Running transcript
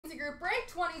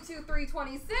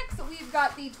22-326. We've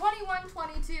got the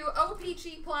 21-22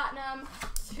 OPC Platinum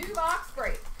 2-box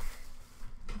break.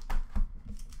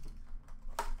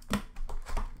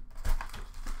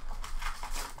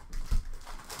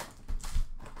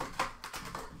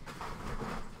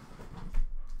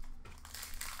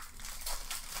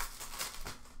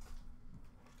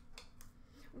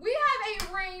 We have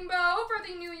a rainbow for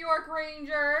the New York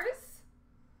Rangers.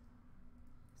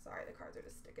 Sorry, the cards are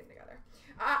just sticking together.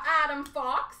 Adam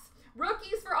Fox.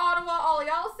 Rookies for Ottawa, Ollie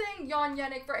Elsing, Jan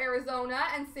Jenik for Arizona,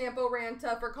 and Sampo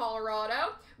Ranta for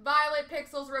Colorado. Violet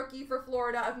Pixels rookie for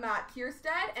Florida of Matt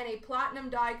Kierstead, and a platinum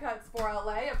die cuts for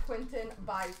LA of Quinton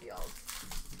Byfield.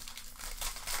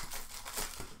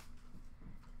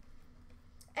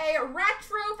 A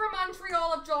retro for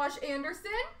Montreal of Josh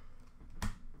Anderson.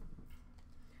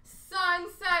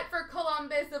 Sunset for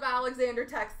Columbus of Alexander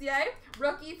Texier.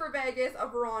 Rookie for Vegas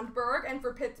of Rondberg, and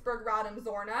for Pittsburgh, Radim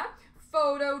Zorna.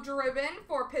 Photo driven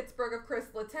for Pittsburgh of Chris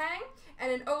Letang,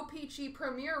 and an OPC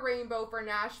Premier Rainbow for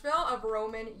Nashville of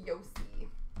Roman Josi.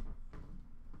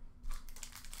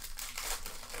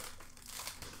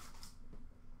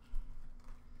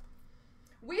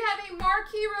 We have a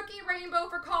marquee rookie rainbow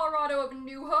for Colorado of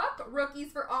Newhook.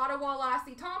 Rookies for Ottawa,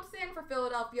 Lassie Thompson. For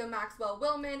Philadelphia, Maxwell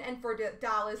Willman. And for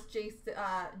Dallas,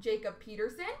 Jacob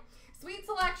Peterson. Sweet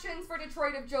selections for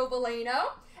Detroit of Joe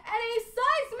Veleno. And a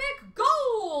seismic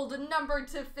gold numbered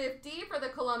to 50 for the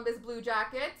Columbus Blue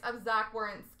Jackets of Zach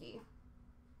Werenski.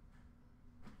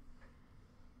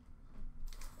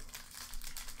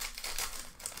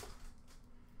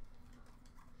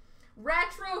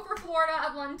 Retro for Florida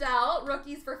of Lundell.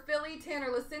 Rookies for Philly, Tanner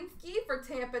Lisinski. For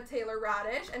Tampa, Taylor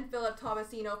Radish. And Philip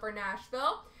Tomasino for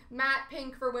Nashville. Matt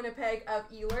Pink for Winnipeg of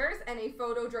Ehlers. And a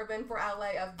photo driven for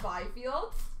LA of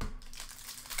Byfield.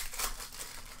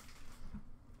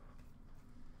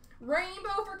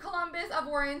 Rainbow for Columbus of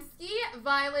Werenski.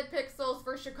 Violet Pixels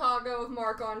for Chicago of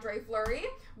Marc-Andre Fleury.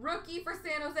 Rookie for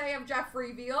San Jose of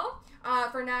Jeffrey Veal.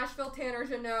 For Nashville, Tanner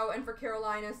Jeannot. And for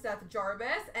Carolina, Seth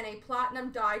Jarvis. And a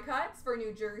platinum die cuts for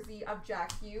New Jersey of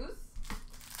Jack Hughes.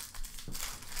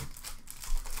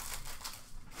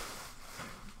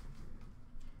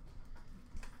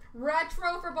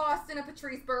 Retro for Boston of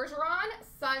Patrice Bergeron.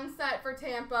 Sunset for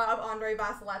Tampa of Andre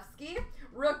Vasilevsky.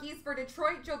 Rookies for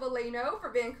Detroit, Joe Veleno. For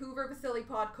Vancouver, Vasily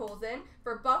Podkolzin.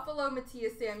 For Buffalo,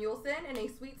 Matthias Samuelson. And a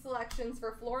sweet selections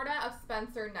for Florida of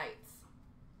Spencer Knights.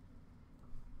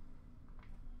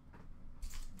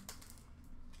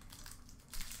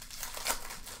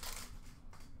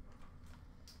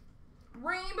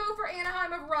 Rainbow for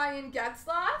Anaheim of Ryan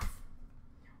Getzlaf.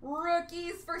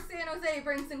 Rookies for San Jose,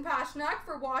 Brinson Pashnuk.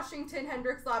 For Washington,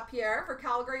 Hendrix Lapierre. For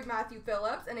Calgary, Matthew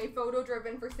Phillips. And a photo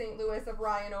driven for St. Louis of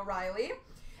Ryan O'Reilly.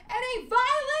 And a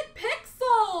Violet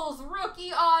Pixels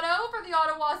rookie auto for the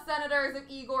Ottawa Senators of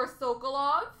Igor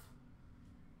Sokolov.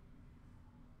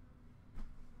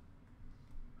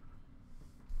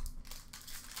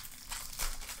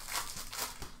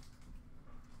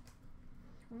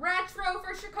 Retro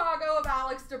for Chicago of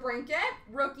Alex DeBrincat.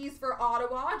 Rookies for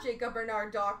Ottawa, Jacob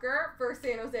Bernard-Docker. For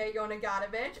San Jose, Yona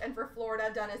Gadovich. And for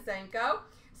Florida, Denisenko.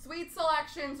 Sweet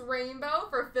selections rainbow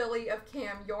for Philly of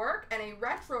Cam York. And a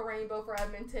retro rainbow for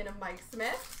Edmonton of Mike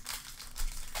Smith.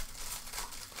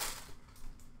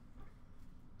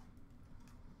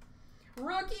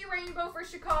 Rookie rainbow for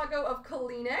Chicago of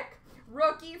Kalinick.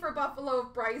 Rookie for Buffalo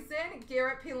of Bryson.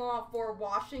 Garrett Pilon for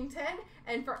Washington.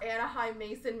 And for Anaheim,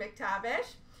 Mason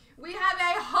McTavish. We have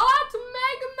a hot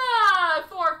magma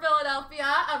for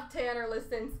Philadelphia of Tanner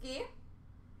Lisinski.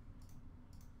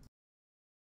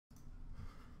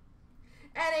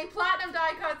 And a platinum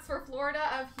die cuts for Florida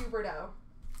of Huberdeau.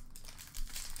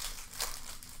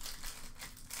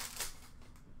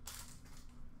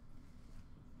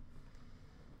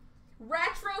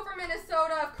 Retro for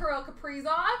Minnesota of Kirill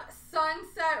Kaprizov.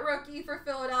 Sunset rookie for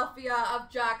Philadelphia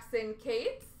of Jackson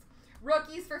Cates.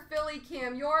 Rookies for Philly,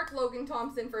 Cam York. Logan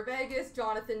Thompson for Vegas.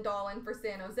 Jonathan Dolan for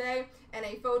San Jose. And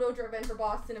a photo driven for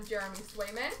Boston of Jeremy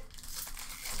Swayman.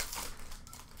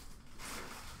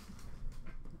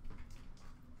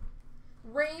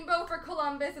 Rainbow for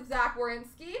Columbus of Zach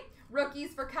Werenski.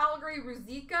 Rookies for Calgary,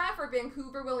 Ruzicka. For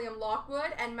Vancouver, William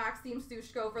Lockwood. And Maxime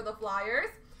Stushko for the Flyers.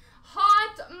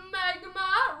 Hot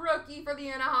Magma rookie for the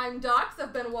Anaheim Ducks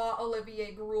of Benoit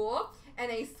Olivier Gruel. And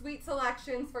a sweet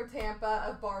selections for Tampa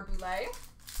of Barboulay.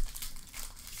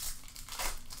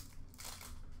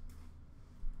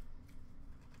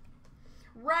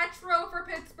 Retro for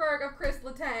Pittsburgh of Chris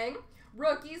Letang.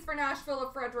 Rookies for Nashville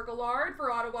of Frederick Allard. For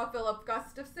Ottawa, Philip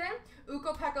Gustafson.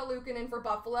 Ukko-Pekka Luukkonen for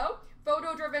Buffalo.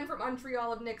 Photo driven from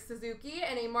Montreal of Nick Suzuki,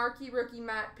 and a marquee rookie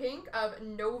matte pink of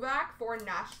Novak for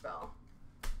Nashville.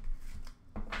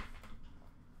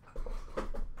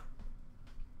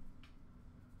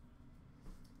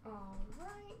 All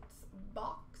right,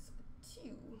 box 2.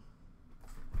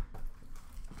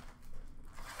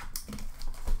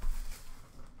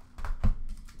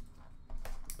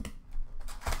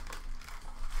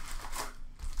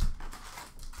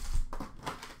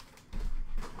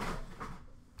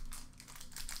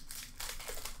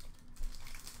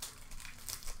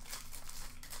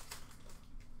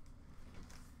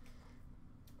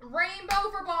 Rainbow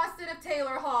for Boston of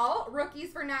Taylor Hall.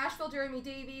 Rookies for Nashville, Jeremy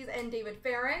Davies and David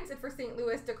Ferentz. And for St.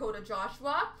 Louis, Dakota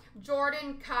Joshua.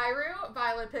 Jordan Kyrou,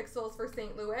 Violet Pixels for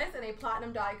St. Louis. And a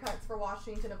platinum die cuts for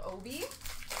Washington of Ovi.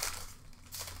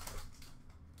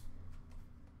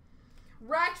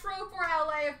 Retro for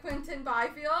LA of Quinton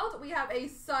Byfield. We have a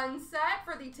sunset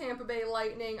for the Tampa Bay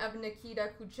Lightning of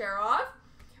Nikita Kucherov.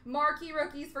 Marquee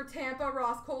rookies for Tampa,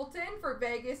 Ross Colton. For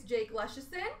Vegas, Jake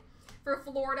Leschyshyn. For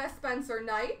Florida, Spencer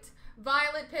Knight.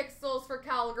 Violet Pixels for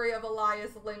Calgary of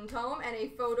Elias Lindholm. And a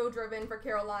photo driven for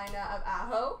Carolina of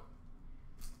Aho.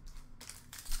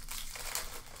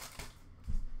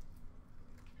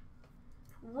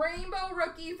 Rainbow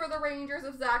rookie for the Rangers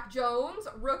of Zach Jones.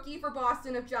 Rookie for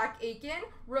Boston of Jack Aiken.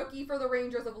 Rookie for the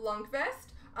Rangers of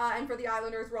Lundqvist. And for the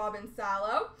Islanders, Robin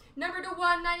Salo. Number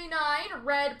 /199,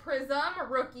 Red Prism.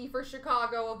 Rookie for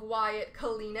Chicago of Wyatt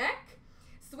Kalinick.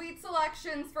 Sweet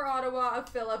selections for Ottawa of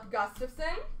Philip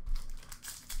Gustafson.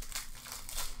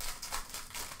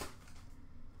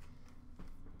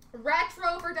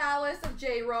 Retro for Dallas of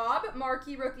J-Rob.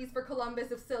 Marquee rookies for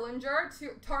Columbus of Sillinger.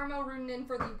 Tarmo Runen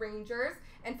for the Rangers.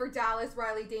 And for Dallas,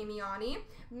 Riley Damiani.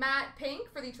 Matte pink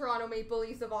for the Toronto Maple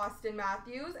Leafs of Austin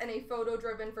Matthews. And a photo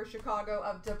driven for Chicago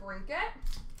of DeBrincat.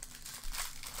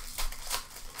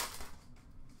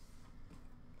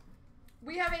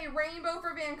 We have a rainbow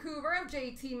for Vancouver of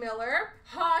JT Miller.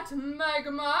 Hot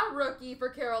Magma, rookie for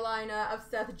Carolina of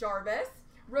Seth Jarvis.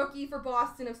 Rookie for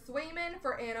Boston of Swayman.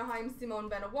 For Anaheim, Simone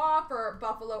Benoit. For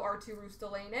Buffalo, Arttu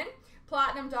Rustalainen.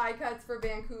 Platinum die cuts for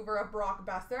Vancouver of Brock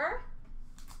Besser.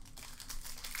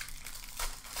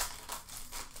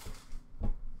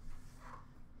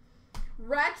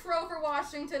 Retro for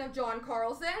Washington of John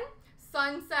Carlson.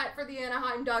 Sunset for the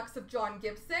Anaheim Ducks of John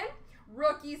Gibson.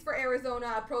 Rookies for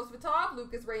Arizona, Prosvetov,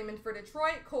 Lucas Raymond for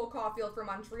Detroit, Cole Caulfield for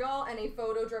Montreal, and a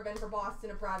photo driven for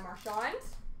Boston of Brad Marchand.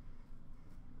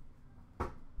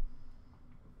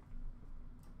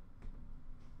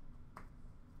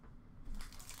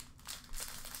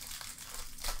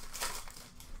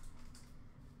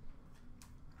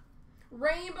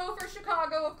 Rainbow for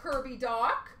Chicago of Kirby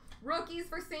Dach. Rookies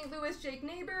for St. Louis, Jake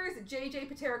Neighbors, J.J.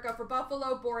 Paterka for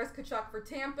Buffalo, Boris Tkachuk for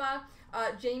Tampa,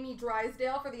 Jamie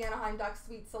Drysdale for the Anaheim Ducks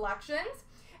Sweet Selections,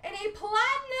 and a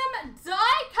platinum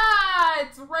die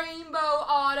cut rainbow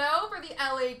auto for the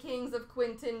LA Kings of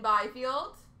Quinton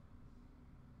Byfield.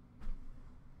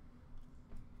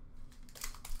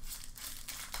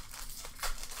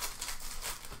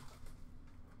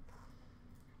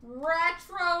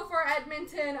 Retro for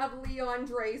Edmonton of Leon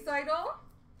Draisaitl.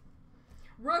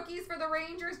 Rookies for the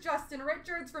Rangers, Justin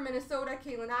Richards. For Minnesota,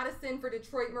 Kalen Addison. For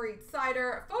Detroit, Maurice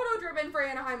Sider. Photo driven for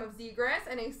Anaheim of Zegras.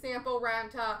 And a sample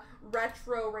Ranta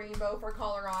retro rainbow for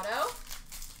Colorado.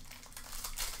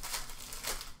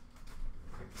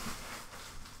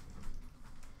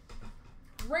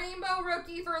 Rainbow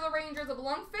rookie for the Rangers of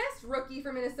Lundqvist. Rookie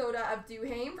for Minnesota of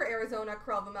Duhaime. For Arizona,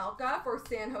 Krelvamelka. For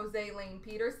San Jose, Lane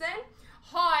Peterson.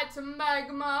 Hot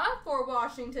Magma for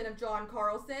Washington of John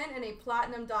Carlson. And a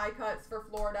platinum die cuts for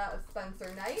Florida of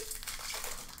Spencer Knight.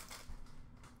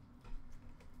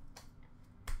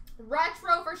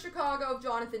 Retro for Chicago of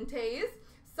Jonathan Toews.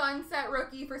 Sunset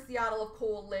rookie for Seattle of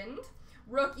Cole Lind.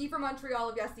 Rookie for Montreal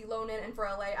of Jesse Lonen. And for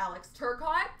LA, Alex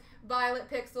Turcotte. Violet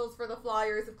Pixels for the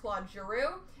Flyers of Claude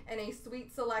Giroux. And a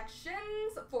Sweet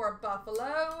Selections for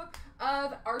Buffalo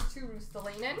of Arttu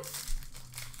Rustalainen.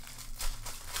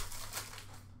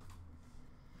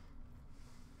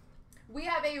 We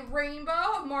have a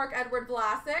rainbow of Mark-Edward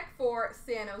Vlasic for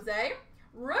San Jose.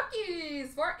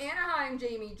 Rookies for Anaheim,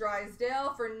 Jamie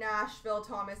Drysdale. For Nashville,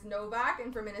 Thomas Novak.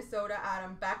 And for Minnesota,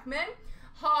 Adam Beckman.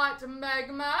 Hot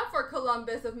Magma for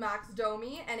Columbus of Max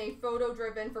Domi. And a photo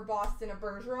driven for Boston of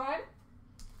Bergeron.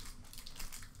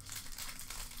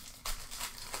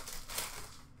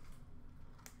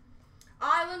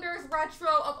 Islanders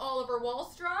retro of Oliver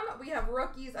Wahlstrom. We have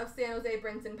rookies of San Jose,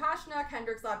 Brinson Pashnuk,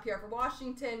 Hendrix Lapierre for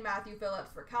Washington, Matthew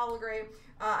Phillips for Calgary,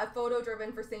 a photo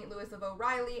driven for St. Louis of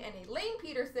O'Reilly, and a Lane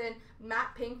Peterson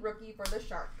matte pink rookie for the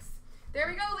Sharks. There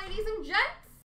we go, ladies and gents.